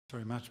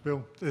Very much,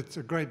 Bill. It's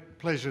a great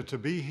pleasure to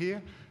be here,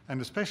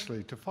 and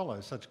especially to follow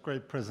such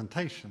great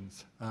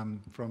presentations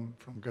from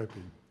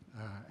Gopi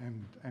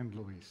and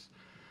Luis.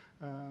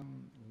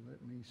 Let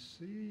me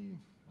see.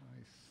 I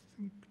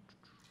think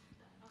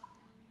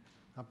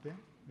up there.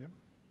 Yep.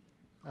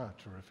 Ah,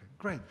 terrific.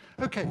 Great.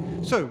 Okay.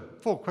 So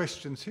 4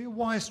 questions here.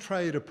 Why is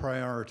trade a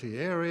priority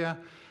area?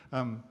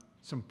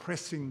 Some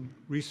pressing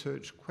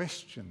research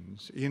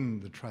questions in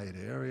the trade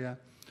area.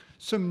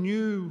 Some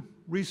new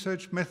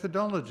research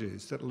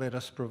methodologies that let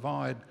us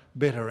provide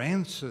better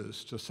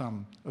answers to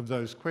some of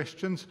those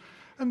questions,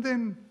 and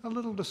then a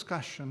little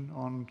discussion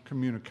on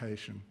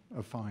communication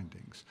of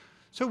findings.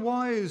 So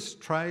why is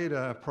trade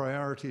a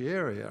priority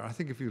area? I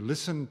think if you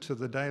listen to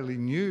the daily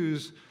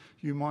news,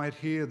 you might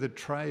hear that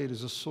trade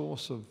is a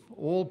source of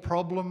all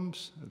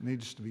problems. It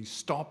needs to be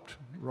stopped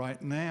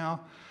right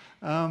now.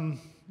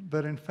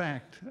 But in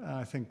fact,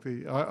 I think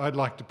I'd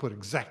like to put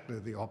exactly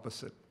the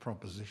opposite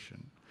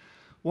proposition.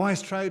 Why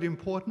is trade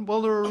important?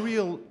 Well, there are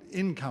real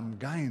income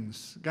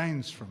gains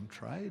from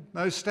trade.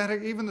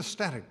 Even the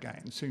static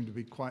gains seem to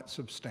be quite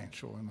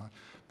substantial. In my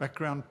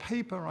background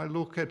paper, I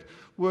look at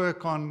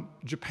work on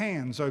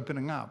Japan's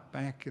opening up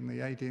back in the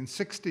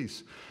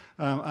 1860s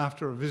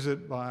after a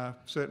visit by a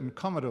certain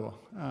Commodore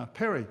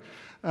Perry.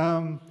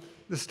 The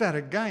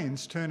static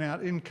gains turn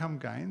out, income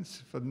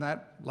gains from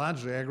that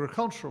largely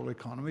agricultural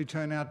economy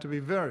turn out to be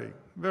very,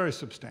 very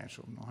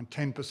substantial,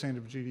 10%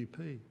 of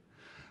GDP.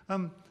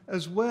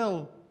 As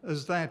well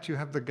as that, you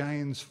have the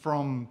gains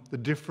from the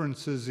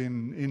differences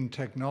in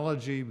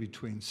technology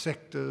between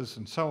sectors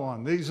and so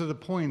on. These are the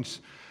points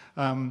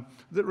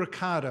that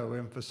Ricardo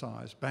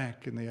emphasised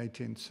back in the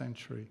 18th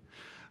century.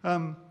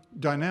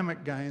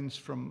 Dynamic gains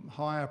from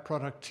higher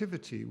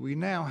productivity. We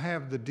now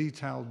have the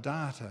detailed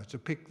data to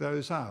pick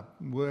those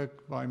up.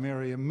 Work by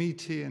Mary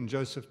Amiti and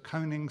Joseph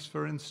Konings,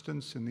 for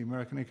instance, in the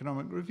American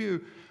Economic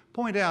Review,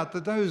 point out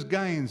that those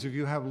gains, if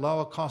you have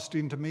lower cost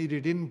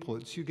intermediate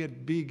inputs, you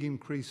get big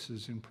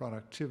increases in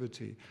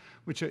productivity,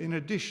 which are in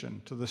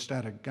addition to the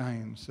static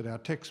gains that our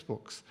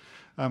textbooks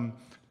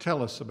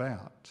tell us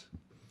about.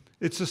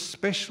 It's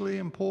especially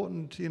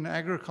important in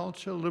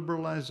agriculture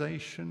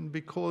liberalisation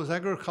because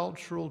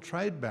agricultural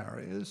trade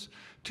barriers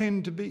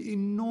tend to be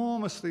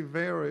enormously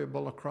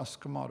variable across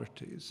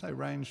commodities. They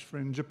range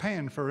in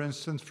Japan, for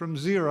instance, from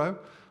 0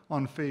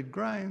 on feed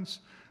grains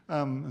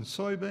and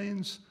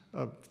soybeans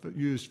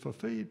used for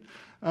feed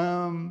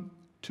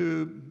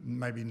to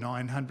maybe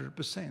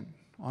 900%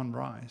 on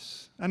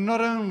rice. And not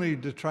only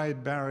do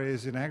trade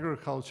barriers in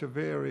agriculture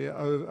vary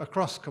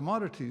across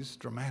commodities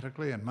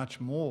dramatically and much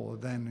more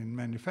than in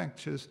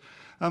manufactures,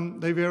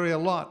 they vary a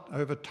lot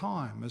over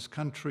time as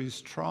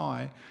countries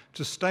try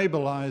to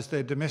stabilise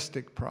their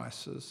domestic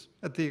prices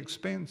at the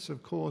expense,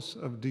 of course,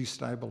 of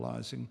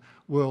destabilising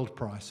world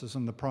prices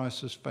and the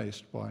prices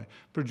faced by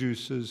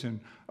producers in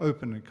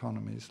open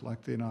economies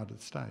like the United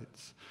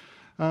States.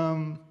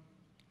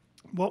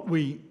 What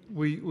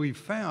we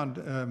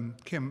found,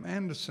 Kim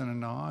Anderson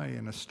and I,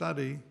 in a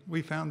study,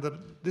 we found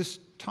that this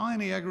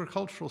tiny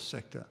agricultural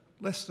sector,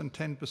 less than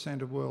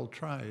 10% of world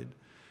trade,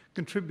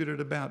 contributed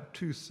about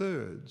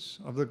 2/3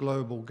 of the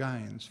global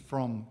gains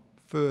from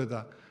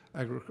further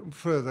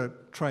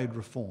trade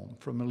reform,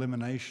 from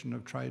elimination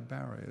of trade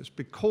barriers,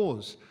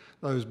 because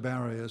those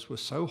barriers were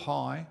so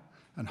high,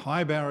 and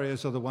high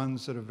barriers are the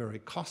ones that are very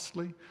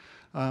costly,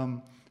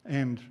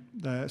 and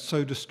they're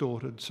so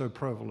distorted, so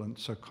prevalent,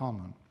 so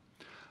common.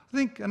 I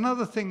think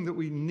another thing that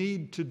we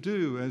need to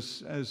do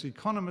as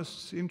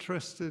economists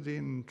interested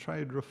in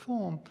trade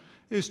reform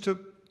is to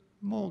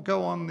more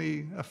go on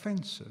the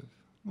offensive.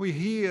 We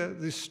hear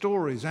these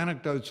stories,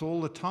 anecdotes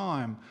all the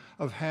time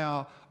of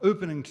how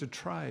opening to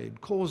trade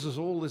causes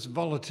all this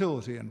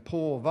volatility and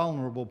poor,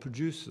 vulnerable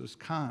producers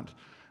can't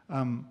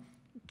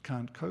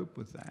cope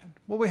with that.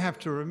 What we have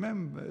to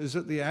remember is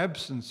that the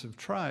absence of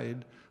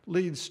trade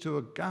leads to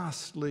a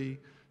ghastly,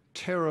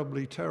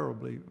 terribly,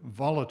 terribly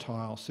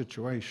volatile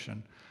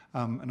situation.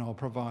 And I'll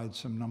provide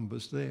some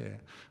numbers there.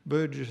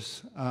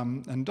 Burgess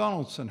and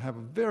Donaldson have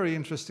a very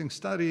interesting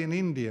study in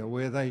India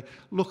where they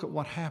look at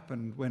what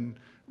happened when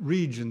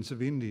regions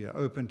of India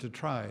opened to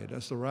trade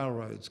as the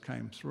railroads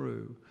came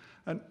through.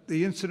 And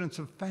the incidence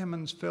of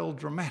famines fell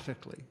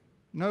dramatically.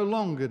 No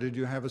longer did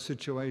you have a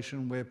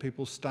situation where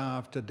people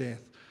starved to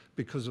death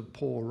because of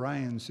poor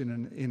rains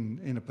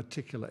in a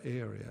particular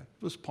area.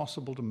 It was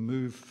possible to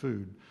move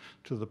food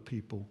to the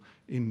people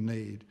in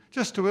need.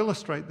 Just to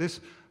illustrate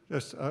this,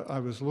 I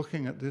was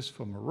looking at this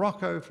for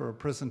Morocco for a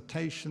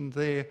presentation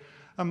there.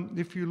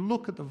 If you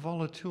look at the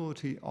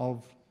volatility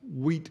of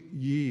wheat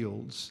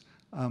yields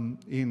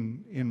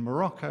in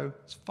Morocco,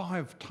 it's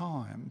 5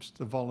 times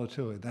the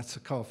volatility. That's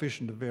the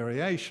coefficient of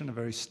variation, a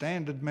very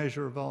standard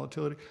measure of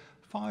volatility,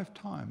 5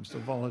 times the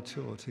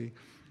volatility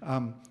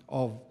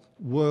of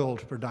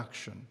world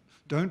production.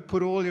 Don't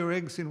put all your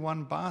eggs in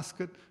one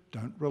basket.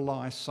 Don't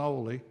rely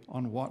solely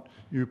on what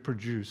you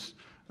produce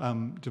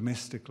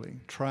domestically.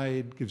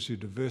 Trade gives you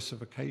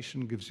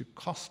diversification, gives you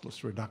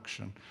costless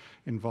reduction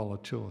in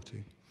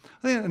volatility.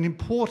 I think an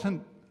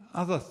important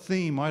other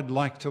theme I'd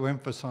like to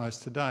emphasise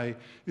today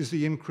is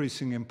the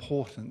increasing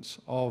importance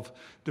of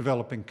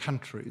developing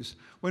countries.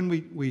 When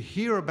we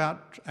hear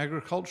about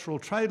agricultural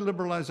trade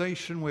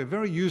liberalisation, we're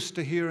very used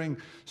to hearing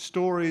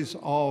stories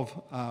of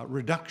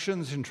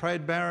reductions in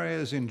trade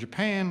barriers in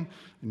Japan,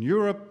 in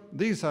Europe.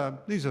 These are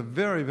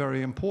very,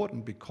 very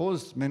important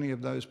because many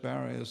of those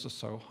barriers are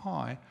so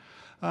high.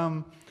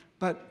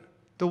 But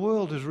the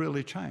world has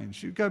really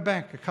changed. You go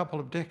back a couple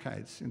of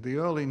decades, in the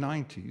early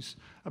 90s,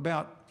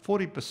 about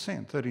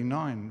 40%,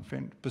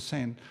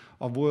 39%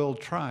 of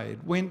world trade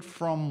went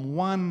from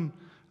one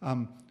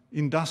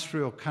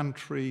industrial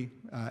country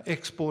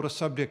exporter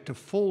subject to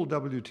full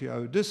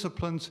WTO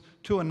disciplines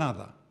to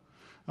another.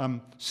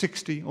 Almost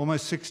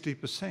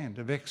 60%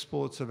 of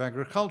exports of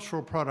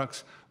agricultural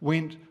products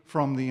went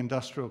from the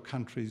industrial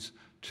countries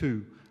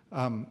to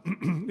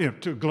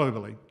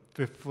globally.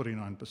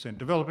 49%.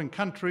 Developing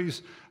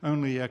countries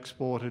only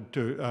exported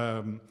to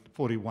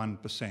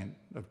 41%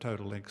 of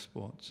total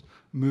exports.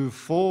 Move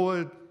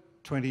forward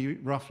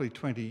roughly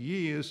 20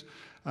 years,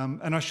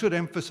 and I should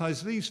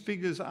emphasise these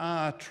figures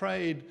are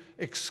trade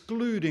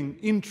excluding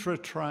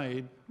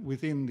intra-trade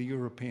within the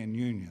European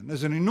Union.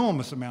 There's an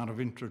enormous amount of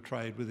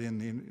intra-trade within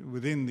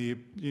the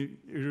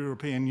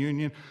European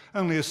Union,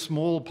 only a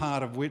small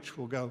part of which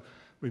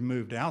we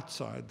moved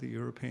outside the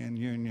European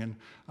Union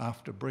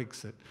after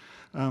Brexit.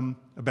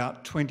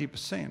 About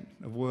 20%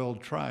 of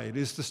world trade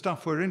is the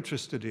stuff we're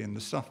interested in,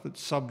 the stuff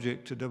that's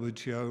subject to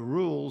WTO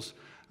rules.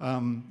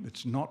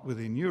 It's not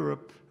within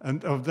Europe,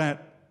 and of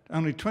that,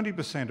 only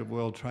 20% of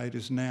world trade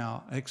is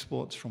now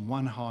exports from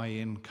one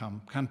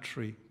high-income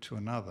country to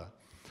another.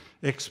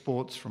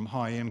 Exports from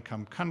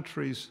high-income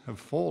countries have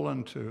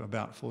fallen to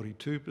about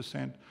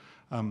 42%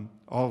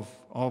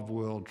 of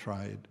world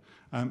trade.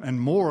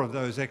 And more of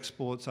those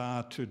exports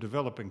are to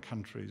developing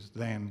countries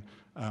than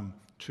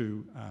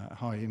to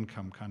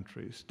high-income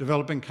countries.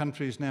 Developing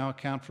countries now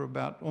account for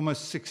about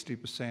almost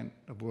 60%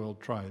 of world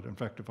trade. In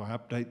fact, if I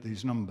update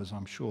these numbers,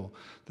 I'm sure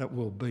that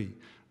will be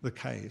the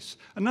case.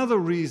 Another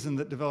reason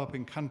that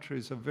developing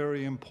countries are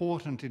very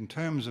important in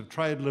terms of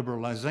trade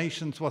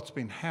liberalisation is what's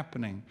been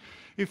happening.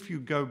 If you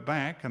go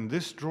back, and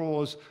this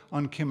draws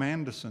on Kim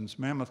Anderson's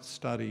mammoth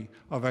study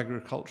of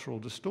agricultural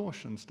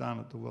distortions done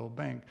at the World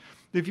Bank.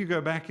 If you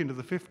go back into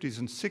the 50s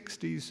and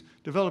 60s,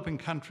 developing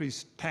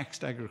countries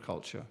taxed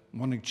agriculture,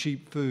 wanting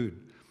cheap food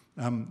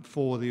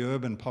for the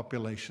urban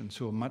populations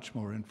who are much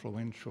more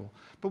influential.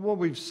 But what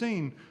we've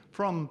seen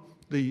from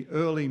the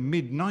early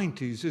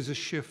mid-90s is a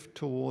shift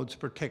towards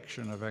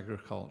protection of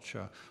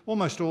agriculture,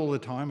 almost all the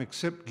time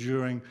except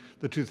during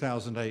the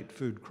 2008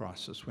 food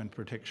crisis when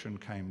protection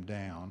came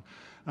down.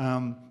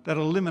 That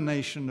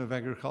elimination of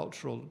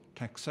agricultural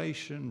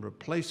taxation,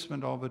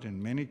 replacement of it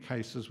in many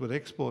cases with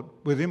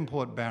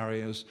import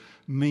barriers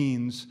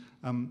means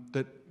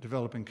that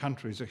developing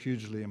countries are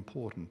hugely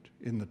important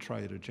in the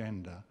trade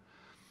agenda.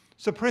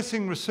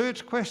 Suppressing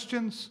research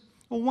questions.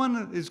 Well,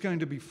 one is going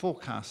to be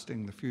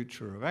forecasting the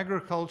future of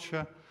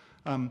agriculture.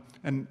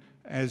 And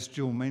as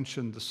Jill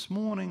mentioned this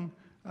morning,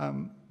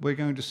 we're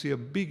going to see a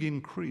big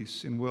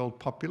increase in world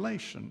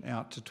population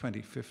out to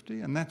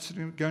 2050, and that's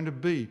going to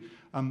be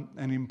an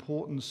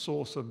important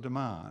source of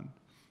demand.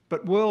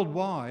 But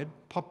worldwide,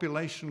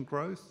 population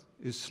growth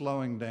is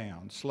slowing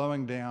down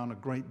a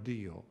great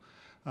deal.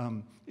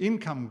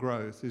 Income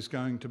growth is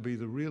going to be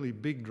the really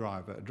big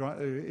driver.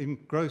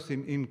 Growth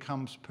in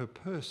incomes per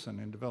person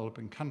in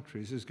developing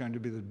countries is going to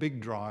be the big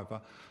driver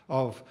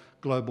of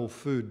global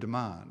food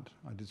demand.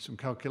 I did some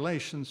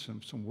calculations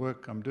from some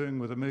work I'm doing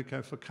with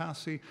Amuko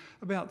Fakasi.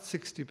 About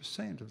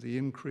 60% of the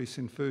increase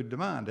in food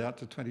demand out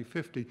to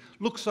 2050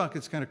 looks like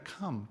it's going to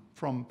come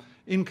from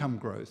income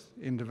growth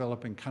in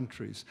developing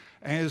countries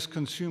as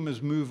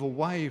consumers move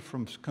away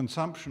from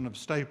consumption of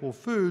staple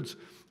foods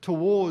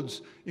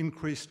towards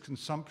increased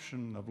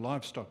consumption of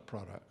livestock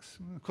products.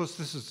 Of course,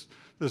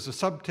 there's a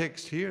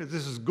subtext here.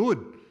 This is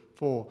good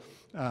for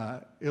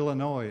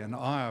Illinois and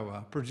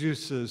Iowa,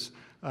 producers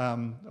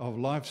of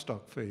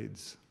livestock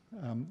feeds.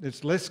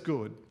 It's less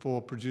good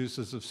for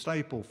producers of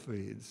staple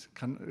feeds,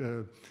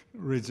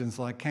 regions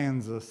like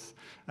Kansas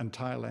and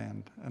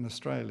Thailand and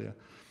Australia.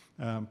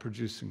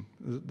 Producing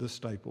the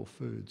staple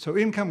food. So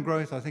income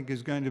growth, I think,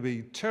 is going to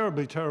be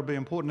terribly, terribly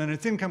important, and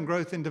it's income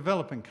growth in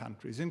developing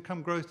countries.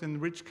 Income growth in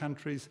rich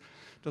countries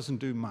doesn't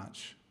do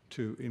much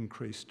to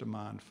increase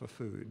demand for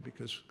food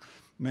because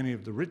many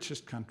of the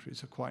richest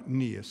countries are quite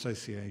near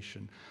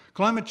satiation.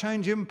 Climate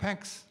change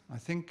impacts, I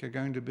think, are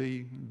going to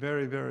be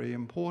very, very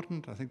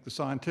important. I think the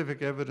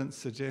scientific evidence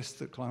suggests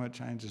that climate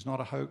change is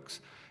not a hoax.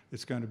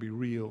 It's going to be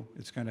real.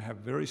 It's going to have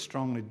very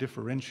strongly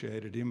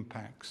differentiated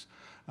impacts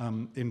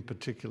in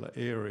particular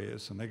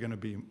areas, and they're going to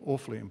be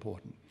awfully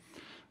important.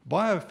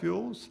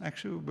 Biofuels,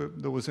 actually,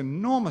 there was an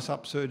enormous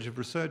upsurge of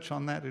research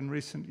on that in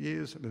recent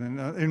years.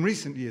 In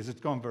recent years, it's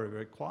gone very,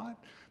 very quiet,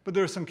 but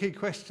there are some key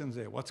questions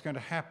there. What's going to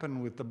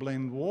happen with the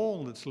blend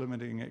wall that's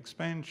limiting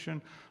expansion?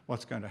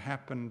 What's going to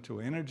happen to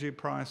energy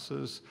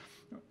prices?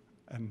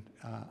 and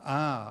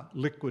are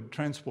liquid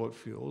transport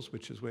fuels,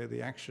 which is where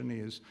the action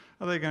is,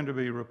 are they going to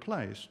be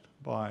replaced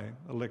by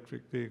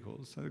electric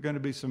vehicles? So there are going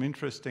to be some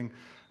interesting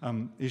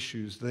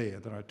issues there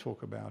that I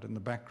talk about in the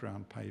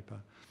background paper.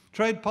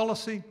 Trade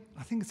policy,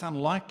 I think it's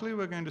unlikely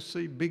we're going to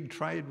see big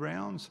trade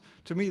rounds.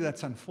 To me,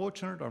 that's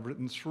unfortunate. I've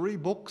written 3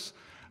 books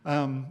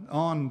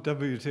on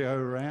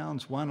WTO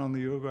rounds, 1 on the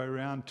Uruguay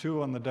round,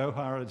 2 on the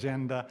Doha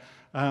agenda.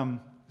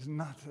 It's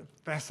not a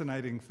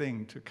fascinating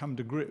thing to come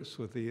to grips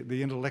with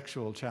the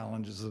intellectual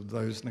challenges of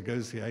those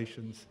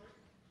negotiations.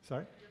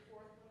 Sorry?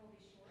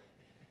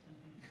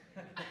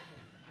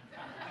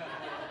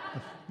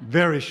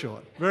 Very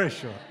short, very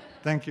short.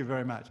 Thank you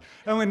very much.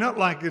 And we're not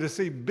likely to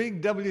see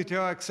big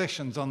WTO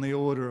accessions on the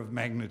order of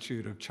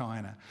magnitude of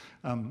China,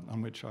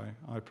 on which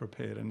I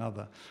prepared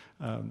another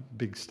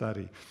big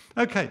study.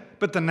 Okay,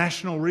 but the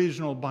national,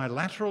 regional,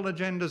 bilateral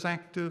agenda's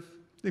active,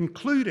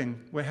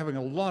 including we're having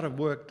a lot of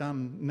work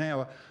done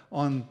now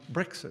on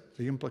Brexit,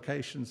 the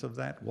implications of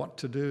that, what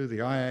to do. The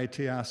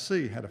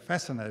IATRC had a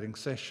fascinating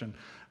session,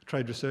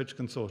 Trade Research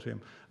Consortium,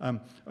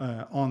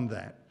 on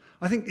that.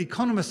 I think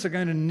economists are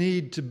going to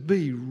need to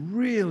be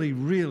really,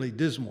 really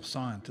dismal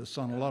scientists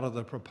on a lot of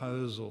the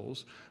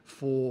proposals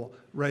for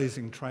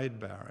raising trade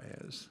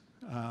barriers.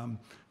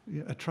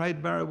 A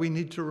trade barrier, we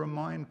need to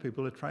remind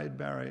people, a trade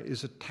barrier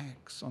is a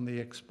tax on the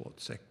export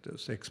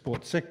sectors.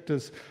 Export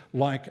sectors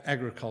like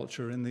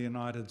agriculture in the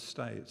United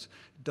States.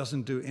 It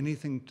doesn't do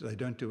anything, they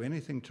don't do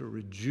anything to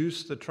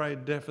reduce the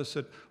trade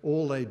deficit.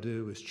 All they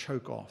do is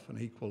choke off an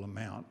equal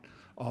amount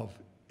of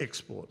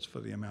exports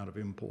for the amount of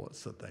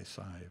imports that they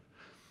save.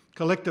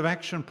 Collective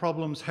action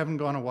problems haven't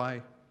gone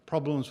away.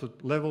 Problems with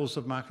levels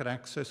of market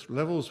access,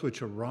 levels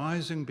which are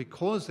rising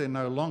because they're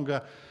no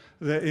longer,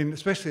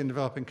 especially in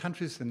developing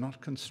countries, they're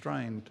not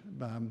constrained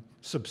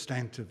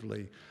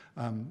substantively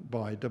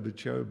by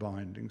WTO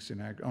bindings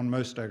on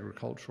most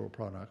agricultural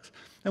products.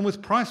 And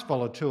with price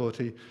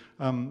volatility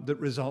that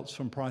results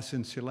from price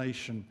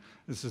insulation,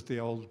 this is the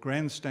old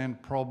grandstand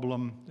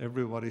problem.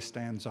 Everybody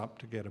stands up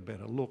to get a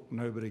better look.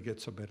 Nobody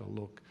gets a better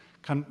look.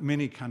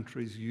 Many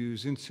countries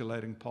use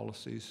insulating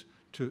policies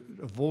to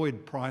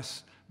avoid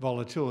price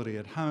volatility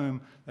at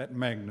home. That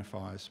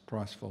magnifies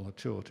price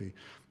volatility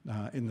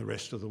in the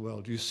rest of the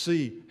world. You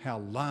see how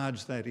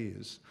large that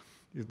is.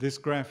 This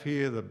graph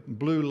here, the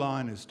blue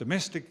line is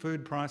domestic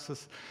food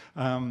prices.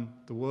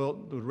 The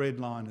red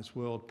line is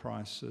world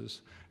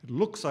prices. It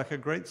looks like a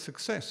great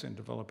success in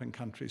developing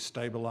countries,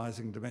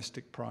 stabilising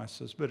domestic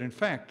prices, but in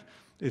fact,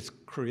 it's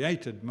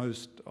created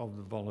most of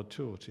the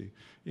volatility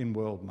in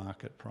world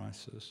market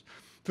prices.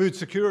 Food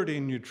security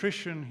and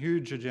nutrition,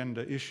 huge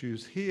agenda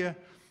issues here.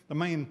 The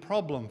main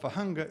problem for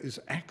hunger is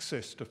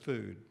access to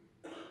food.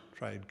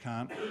 Trade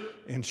can't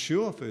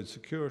ensure food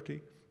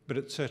security, but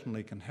it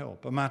certainly can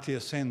help.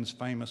 Amartya Sen's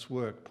famous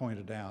work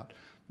pointed out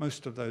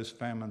most of those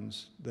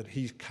famines that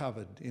he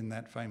covered in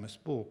that famous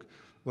book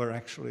were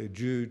actually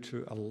due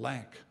to a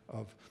lack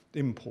of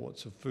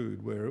imports of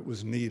food where it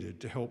was needed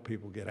to help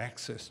people get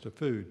access to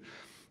food.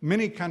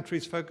 Many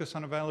countries focus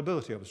on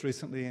availability. I was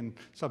recently in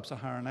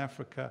sub-Saharan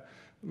Africa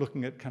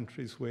looking at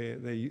countries where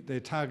they're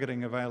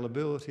targeting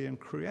availability and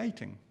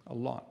creating a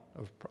lot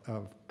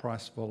of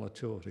price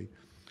volatility.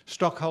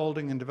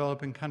 Stockholding in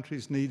developing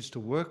countries needs to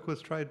work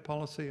with trade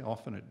policy.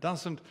 Often it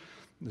doesn't.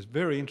 There's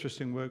very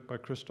interesting work by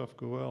Christophe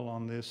Gouel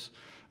on this.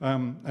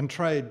 And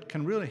trade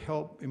can really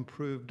help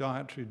improve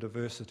dietary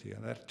diversity,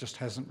 and that just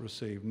hasn't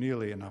received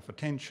nearly enough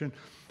attention.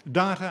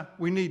 Data,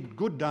 we need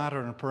good data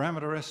and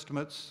parameter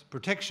estimates.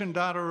 Protection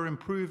data are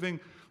improving.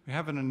 We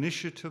have an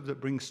initiative that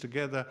brings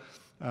together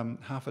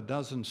half a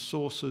dozen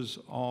sources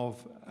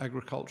of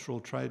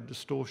agricultural trade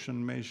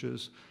distortion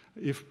measures.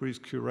 IFPRI is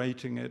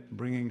curating it,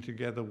 bringing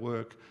together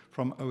work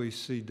from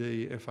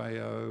OECD,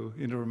 FAO,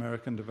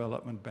 Inter-American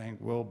Development Bank,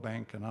 World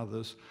Bank, and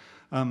others.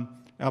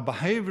 Our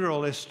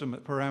behavioural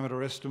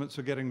parameter estimates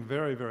are getting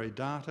very, very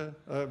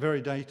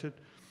dated.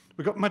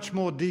 We've got much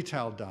more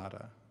detailed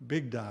data,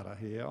 big data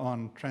here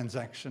on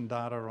transaction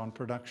data, on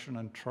production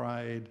and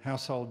trade,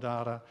 household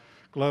data,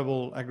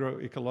 global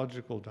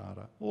agroecological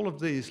data. All of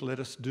these let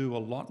us do a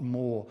lot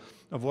more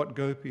of what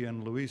Gopi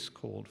and Luis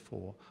called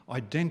for,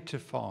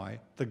 identify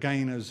the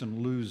gainers and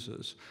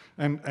losers.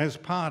 And as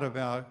part of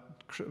our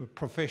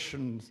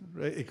profession,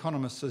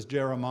 economists as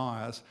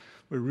Jeremiah's,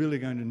 we're really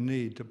going to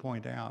need to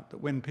point out that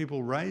when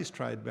people raise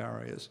trade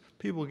barriers,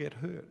 people get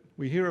hurt.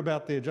 We hear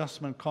about the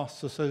adjustment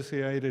costs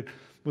associated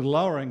with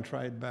lowering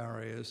trade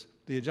barriers.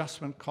 The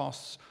adjustment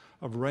costs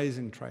of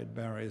raising trade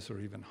barriers are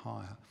even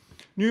higher.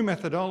 New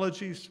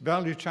methodologies,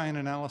 value chain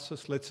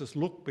analysis lets us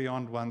look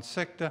beyond one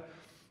sector.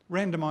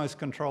 Randomised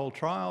controlled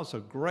trials, a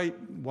great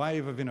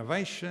wave of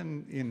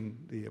innovation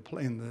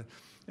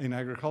in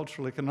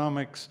agricultural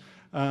economics.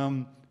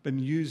 Been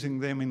using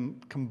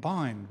them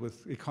combined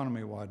with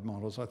economy-wide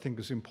models, I think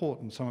is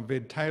important. Some of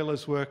Ed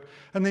Taylor's work,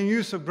 and then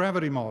use of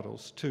gravity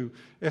models to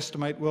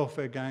estimate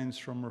welfare gains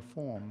from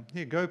reform.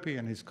 Here, Gopi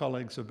and his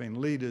colleagues have been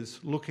leaders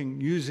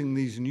using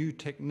these new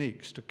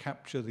techniques to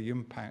capture the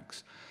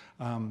impacts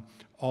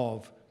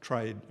of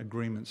trade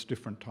agreements,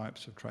 different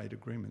types of trade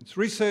agreements.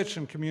 Research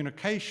and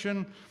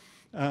communication.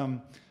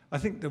 I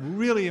think the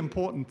really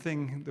important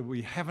thing that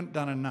we haven't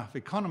done enough,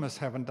 economists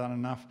haven't done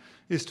enough,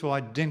 is to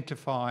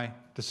identify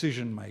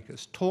decision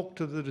makers. Talk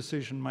to the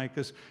decision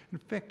makers. In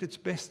fact, it's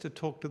best to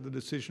talk to the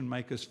decision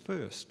makers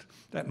first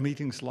at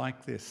meetings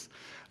like this,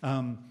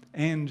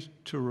 and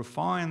to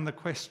refine the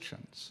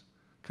questions,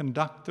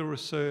 conduct the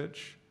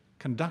research.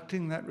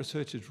 Conducting that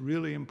research is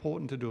really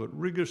important, to do it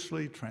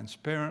rigorously,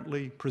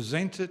 transparently,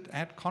 present it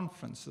at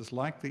conferences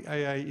like the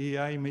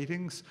AAEA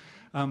meetings,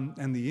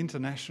 and the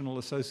International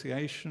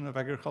Association of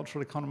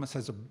Agricultural Economists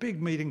has a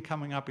big meeting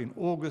coming up in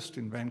August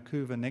in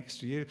Vancouver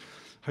next year.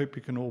 Hope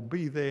you can all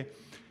be there.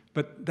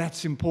 But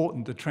that's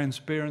important, the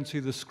transparency,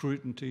 the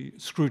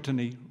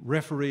scrutiny,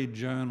 refereed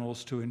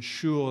journals to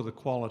ensure the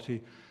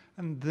quality,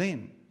 and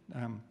then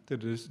the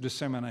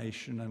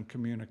dissemination and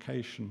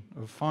communication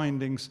of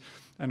findings.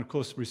 And of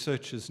course,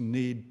 researchers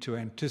need to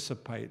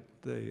anticipate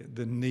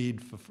the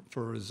need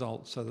for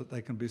results so that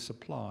they can be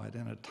supplied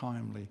in a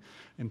timely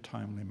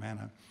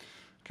manner.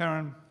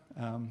 Karen,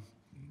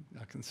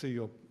 I can see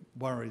you're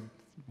worried.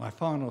 My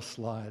final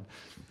slide.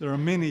 There are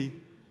many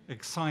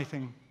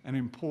exciting and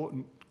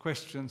important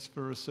questions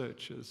for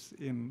researchers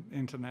in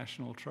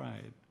international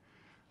trade.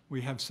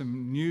 We have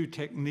some new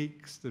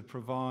techniques that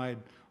provide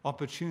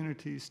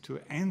opportunities to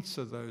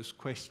answer those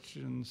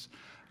questions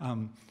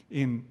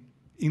in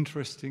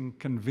interesting,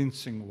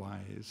 convincing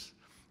ways,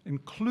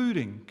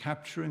 including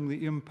capturing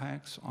the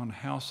impacts on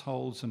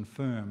households and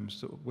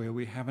firms where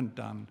we haven't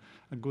done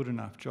a good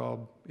enough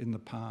job in the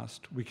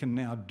past. We can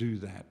now do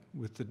that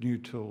with the new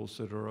tools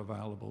that are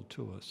available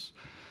to us.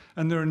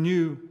 And there are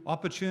new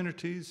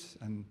opportunities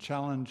and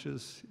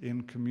challenges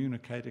in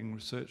communicating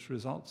research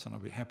results, and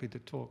I'll be happy to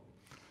talk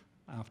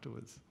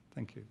afterwards.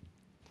 Thank you.